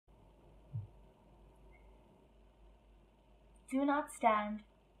Do not stand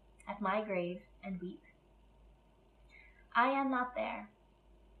at my grave and weep. I am not there.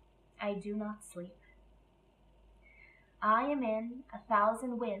 I do not sleep. I am in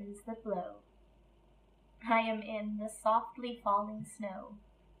 1,000 winds that blow. I am in the softly falling snow.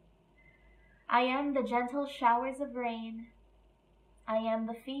 I am the gentle showers of rain. I am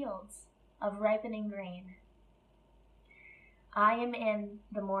the fields of ripening grain. I am in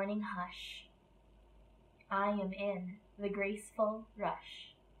the morning hush. I am in the graceful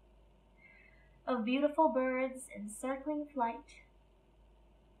rush of beautiful birds in circling flight.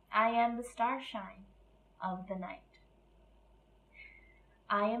 I am the starshine of the night.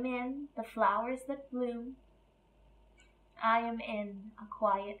 I am in the flowers that bloom. I am in a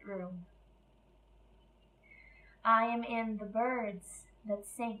quiet room. I am in the birds that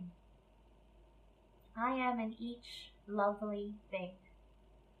sing. I am in each lovely thing.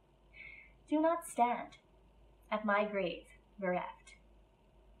 Do not stand at my grave bereft.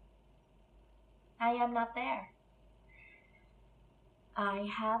 I am not there. I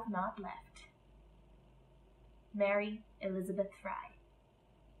have not left. Mary Elizabeth Frye.